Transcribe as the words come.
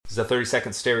This is a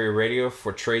 30-second stereo radio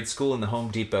for trade school in the Home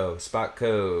Depot. Spot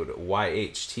code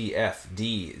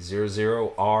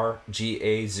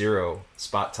YHTFD00RGA0.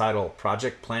 Spot title,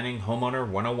 Project Planning Homeowner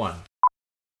 101.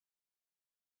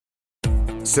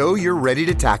 So you're ready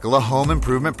to tackle a home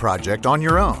improvement project on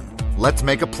your own. Let's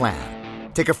make a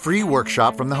plan. Take a free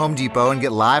workshop from the Home Depot and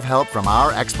get live help from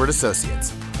our expert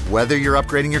associates. Whether you're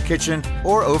upgrading your kitchen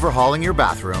or overhauling your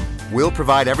bathroom, we'll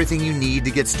provide everything you need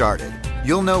to get started.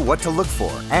 You'll know what to look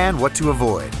for and what to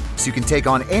avoid, so you can take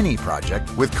on any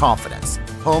project with confidence.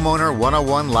 Homeowner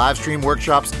 101 live stream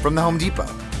workshops from the Home Depot.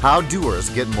 How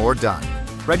doers get more done.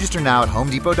 Register now at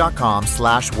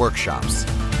homedepot.com/workshops.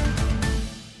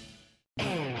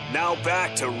 Now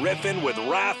back to Riffin' with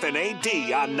Raph and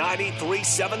AD on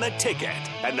 93.7 The Ticket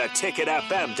and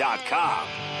theticketfm.com.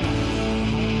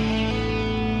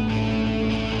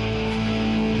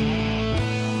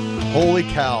 Holy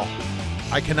cow.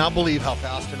 I cannot believe how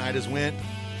fast tonight has went.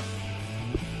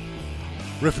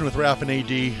 Riffing with Raph and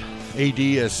AD. AD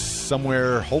is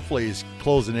somewhere, hopefully he's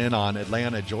closing in on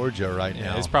Atlanta, Georgia right now.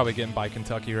 Yeah, he's probably getting by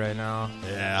Kentucky right now.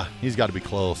 Yeah, he's got to be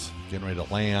close. Getting ready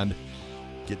to land,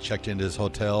 get checked into his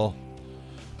hotel,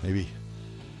 maybe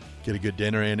get a good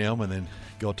dinner in him, and then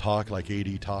go talk like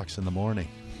AD talks in the morning.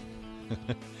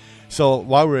 So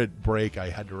while we're at break, I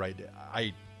had to write.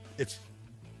 It's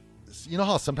you know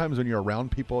how sometimes when you're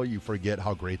around people, you forget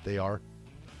how great they are,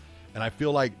 and I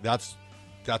feel like that's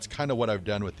kind of what I've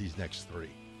done with these next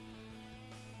three.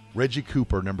 Reggie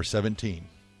Cooper, number 17,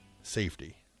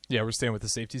 safety. Yeah, we're staying with the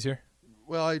safeties here.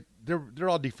 Well, they're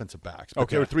all defensive backs, but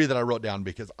there were three that I wrote down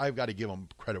because I've got to give them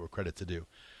credit where credit's due.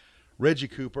 Reggie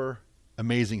Cooper,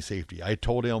 amazing safety. I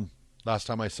told him last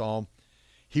time I saw him,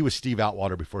 he was Steve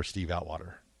Atwater before Steve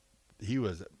Atwater. He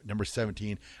was number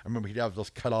 17. I remember he'd have those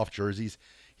cut-off jerseys.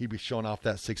 He'd be showing off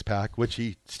that six-pack, which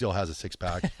he still has a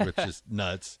six-pack, which is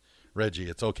nuts. Reggie,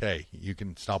 it's okay. You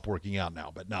can stop working out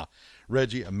now. But no,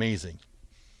 Reggie, amazing.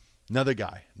 Another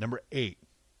guy, number 8,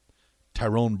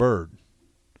 Tyrone Bird.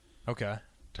 Okay.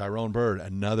 Tyrone Bird,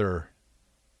 another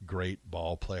great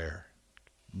ball player,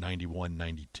 91,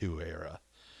 92 era.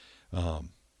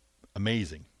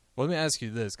 Amazing. Well, let me ask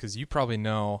you this, because you probably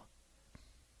know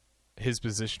his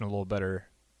position a little better.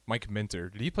 Mike Minter,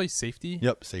 did he play safety?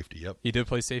 Yep, safety. Yep, he did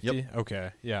play safety. Yep. Okay,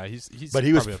 yeah, he's. But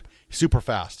he was super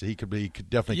fast. He could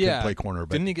definitely play corner.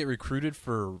 But didn't he get recruited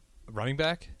for running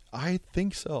back? I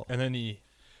think so. And then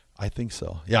I think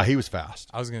so. Yeah, he was fast.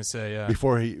 I was gonna say yeah. He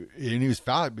was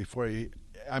fast before he.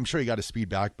 I'm sure he got his speed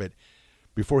back, but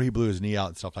before he blew his knee out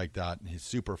and stuff like that, he's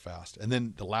super fast. And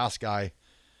then the last guy,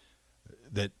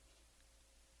 that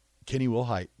Kenny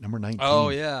Wilhite, number 19. Oh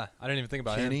yeah, I didn't even think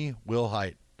about Kenny him.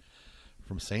 Wilhite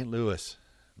from St. Louis.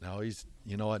 Now he's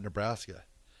at Nebraska.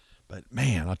 But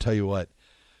man, I'll tell you what.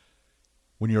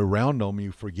 When you're around them,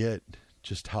 you forget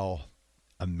just how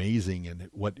amazing and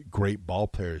what great ball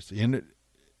players and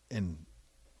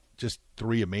just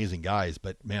three amazing guys.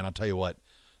 But man, I'll tell you what,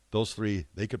 those three,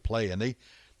 they could play, and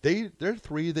they're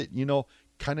three that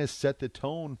kind of set the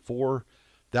tone for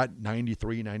that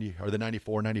 93, 90 or the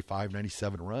 94, 95,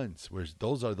 97 runs. Whereas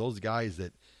those are those guys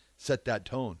that set that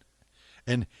tone.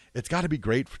 And it's got to be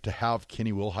great to have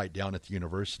Kenny Wilhite down at the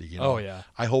university. Oh yeah.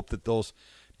 I hope that those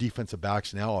defensive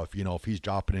backs now, if he's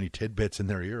dropping any tidbits in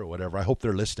their ear or whatever, I hope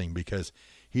they're listening, because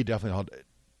he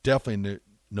definitely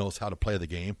knows how to play the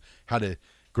game. Had a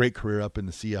great career up in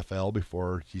the CFL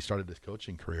before he started his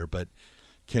coaching career. But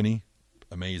Kenny,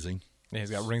 amazing. Yeah, he's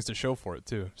got rings to show for it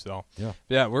too. So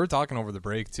yeah, we were talking over the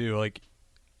break too. Like,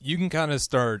 you can kind of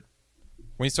start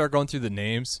when you start going through the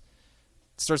names.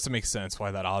 It starts to make sense why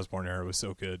that Osborne era was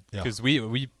so good, because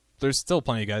we there's still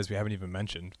plenty of guys we haven't even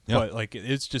mentioned, but like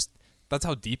it's just that's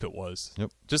how deep it was.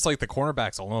 Yep. Just like the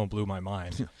cornerbacks alone blew my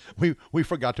mind. We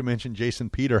forgot to mention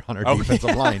Jason Peter on our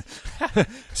defensive line.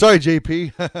 Sorry,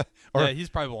 JP. Yeah, he's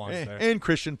probably belongs there. And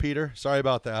Christian Peter. Sorry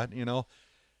about that.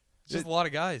 Just a lot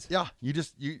of guys. Yeah,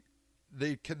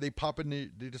 they pop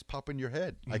in they just pop in your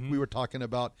head. Like we were talking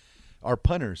about our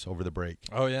punters over the break.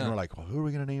 Oh yeah. And we're like, well, who are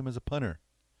we going to name as a punter?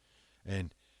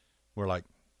 And we're like,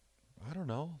 I don't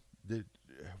know.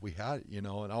 We had, and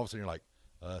all of a sudden you're like,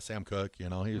 Sam Cook,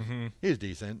 he's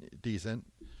decent.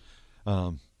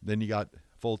 Then you got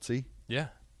Foltzy. Yeah.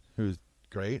 Who's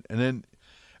great. And then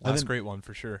that's a great one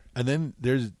for sure. And then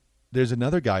there's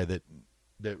another guy that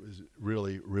was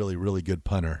really, really, really good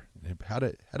punter. Had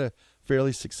a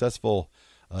fairly successful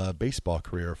baseball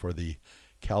career for the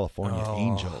California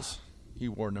Angels. He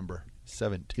wore number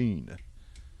 17.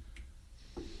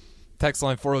 Text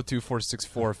line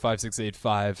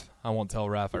 402-464-5685. I won't tell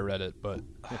Raph I read it, but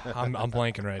I'm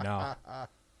blanking right now.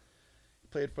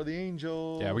 Played for the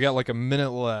Angels. Yeah, we got like a minute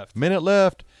left.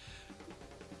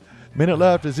 Minute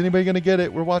left. Is anybody going to get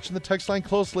it? We're watching the text line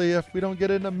closely. If we don't get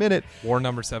it in a minute. War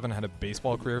number 7 had a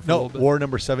baseball career for a little bit. War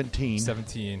number 17.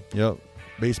 17. Yep.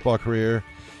 Baseball career.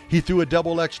 He threw a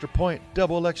double extra point. He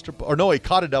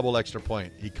caught a double extra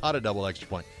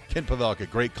point. Kent Pavelka,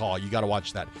 great call. You got to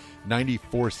watch that.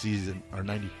 94 season.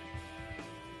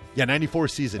 94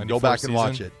 season. Go back and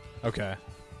watch it. Okay.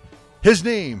 His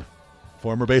name,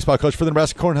 former baseball coach for the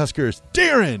Nebraska Cornhuskers,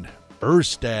 Darren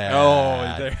Erstad.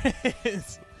 Oh, there it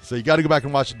is. So you got to go back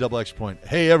and watch the double extra point.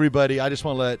 Hey, everybody, I just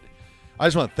want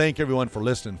to thank everyone for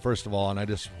listening, first of all, and I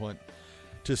just want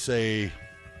to say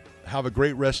have a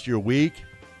great rest of your week,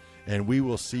 and we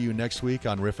will see you next week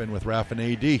on Riffin' with Raph and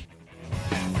AD.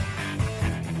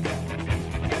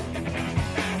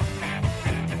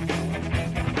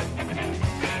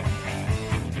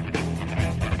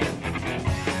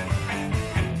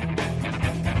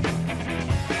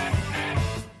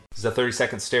 This is a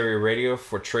 30-second stereo radio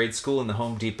for trade school in the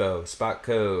Home Depot. Spot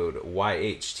code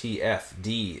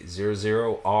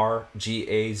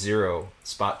YHTFD00RGA0.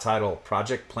 Spot title,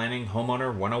 Project Planning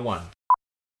Homeowner 101.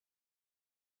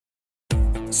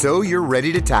 So you're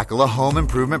ready to tackle a home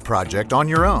improvement project on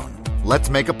your own.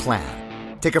 Let's make a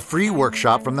plan. Take a free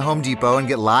workshop from the Home Depot and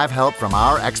get live help from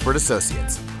our expert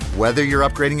associates. Whether you're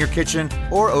upgrading your kitchen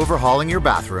or overhauling your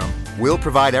bathroom, we'll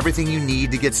provide everything you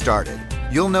need to get started.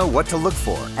 You'll know what to look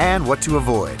for and what to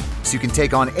avoid, so you can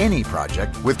take on any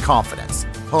project with confidence.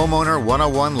 Homeowner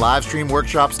 101 live stream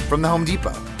workshops from the Home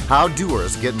Depot. How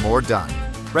doers get more done.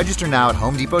 Register now at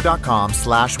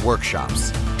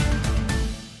homedepot.com/workshops.